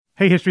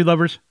Hey, history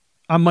lovers.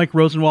 I'm Mike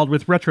Rosenwald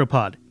with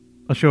Retropod,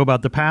 a show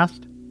about the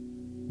past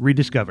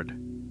rediscovered.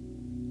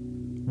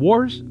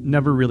 Wars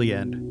never really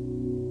end.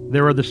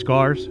 There are the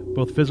scars,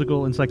 both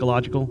physical and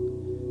psychological,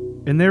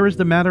 and there is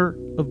the matter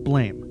of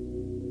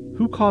blame.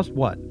 Who caused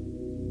what?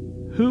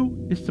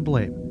 Who is to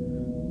blame?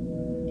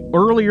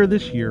 Earlier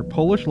this year,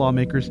 Polish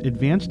lawmakers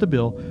advanced a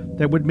bill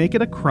that would make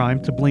it a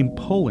crime to blame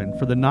Poland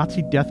for the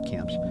Nazi death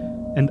camps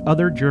and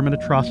other German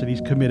atrocities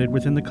committed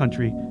within the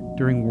country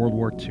during World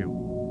War II.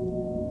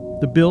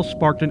 The bill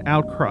sparked an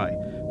outcry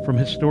from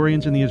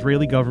historians in the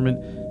Israeli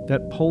government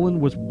that Poland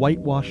was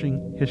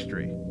whitewashing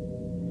history.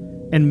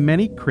 And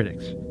many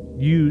critics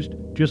used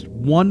just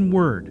one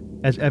word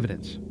as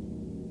evidence: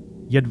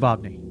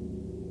 Jedwabne.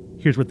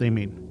 Here's what they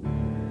mean.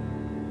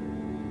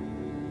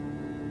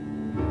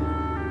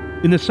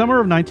 In the summer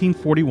of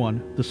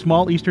 1941, the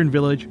small eastern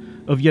village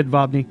of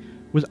Jedwabne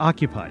was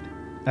occupied,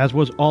 as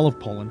was all of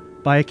Poland,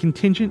 by a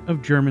contingent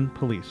of German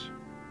police.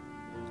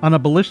 On a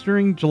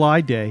blistering July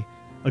day,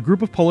 a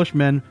group of Polish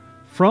men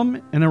from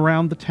and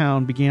around the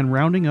town began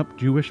rounding up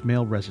Jewish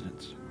male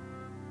residents.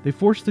 They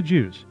forced the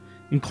Jews,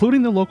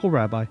 including the local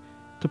rabbi,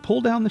 to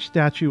pull down the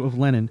statue of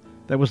Lenin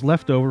that was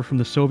left over from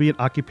the Soviet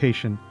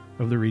occupation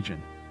of the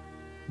region.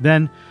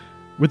 Then,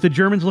 with the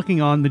Germans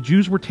looking on, the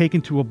Jews were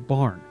taken to a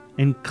barn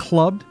and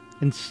clubbed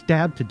and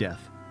stabbed to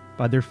death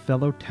by their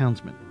fellow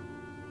townsmen.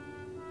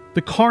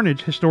 The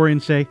carnage,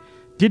 historians say,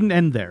 didn't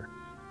end there.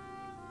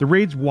 The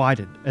raids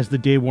widened as the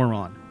day wore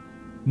on.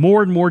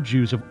 More and more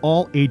Jews of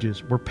all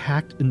ages were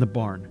packed in the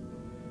barn.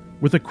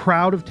 With a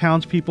crowd of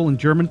townspeople and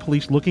German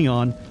police looking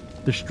on,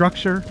 the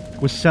structure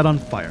was set on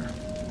fire.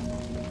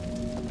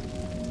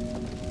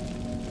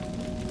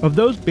 Of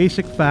those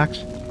basic facts,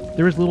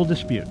 there is little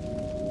dispute.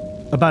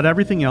 About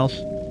everything else,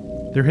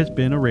 there has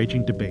been a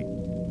raging debate.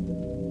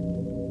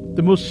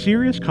 The most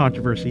serious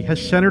controversy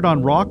has centered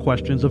on raw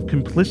questions of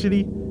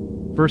complicity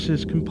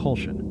versus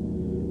compulsion.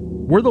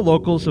 Were the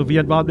locals of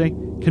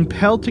Jedwabne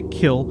compelled to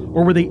kill,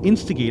 or were they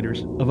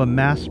instigators of a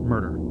mass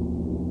murder?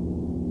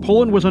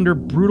 Poland was under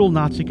brutal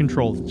Nazi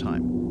control at the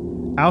time.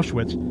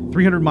 Auschwitz,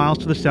 300 miles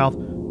to the south,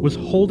 was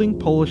holding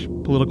Polish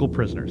political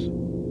prisoners.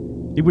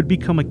 It would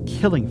become a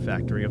killing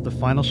factory of the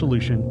final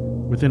solution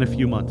within a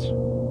few months.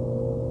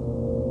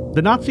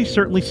 The Nazis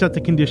certainly set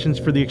the conditions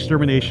for the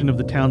extermination of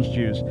the town's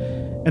Jews,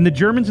 and the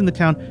Germans in the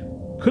town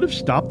could have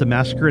stopped the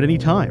massacre at any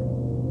time.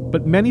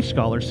 But many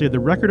scholars say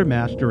the record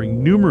amassed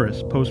during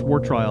numerous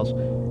post-war trials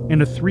and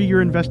a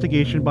 3-year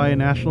investigation by a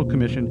national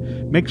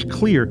commission makes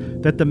clear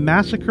that the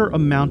massacre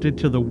amounted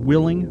to the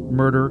willing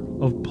murder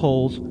of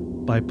Poles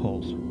by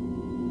Poles.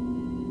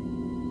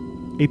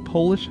 A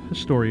Polish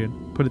historian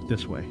put it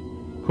this way,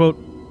 quote,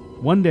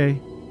 "One day,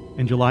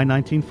 in July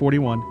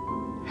 1941,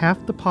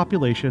 half the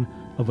population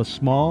of a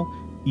small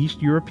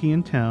East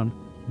European town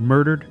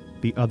murdered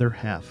the other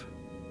half."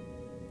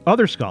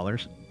 Other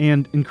scholars,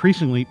 and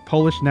increasingly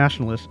Polish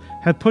nationalists,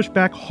 have pushed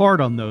back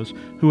hard on those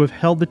who have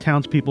held the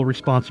townspeople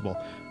responsible,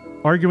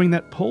 arguing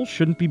that Poles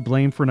shouldn't be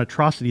blamed for an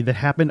atrocity that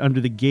happened under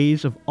the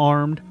gaze of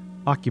armed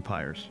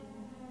occupiers.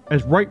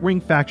 As right-wing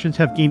factions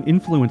have gained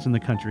influence in the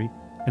country,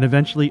 and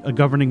eventually a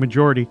governing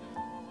majority,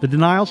 the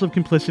denials of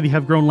complicity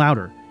have grown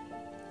louder.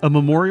 A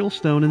memorial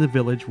stone in the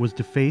village was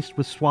defaced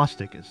with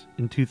swastikas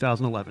in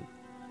 2011.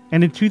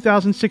 And in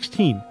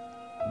 2016,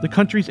 the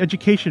country's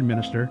education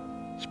minister,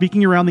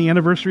 speaking around the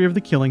anniversary of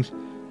the killings,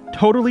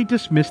 totally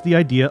dismissed the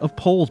idea of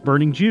Poles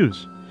burning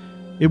Jews.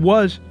 It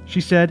was,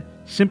 she said,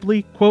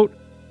 simply, quote,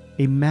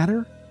 "a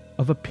matter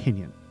of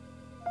opinion."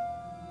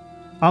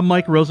 I'm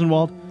Mike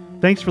Rosenwald.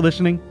 Thanks for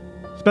listening.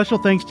 Special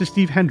thanks to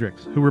Steve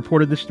Hendricks, who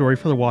reported this story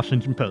for the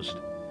Washington Post.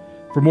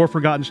 For more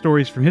forgotten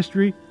stories from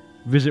history,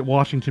 visit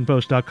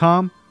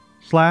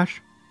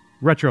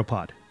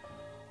WashingtonPost.com/Retropod.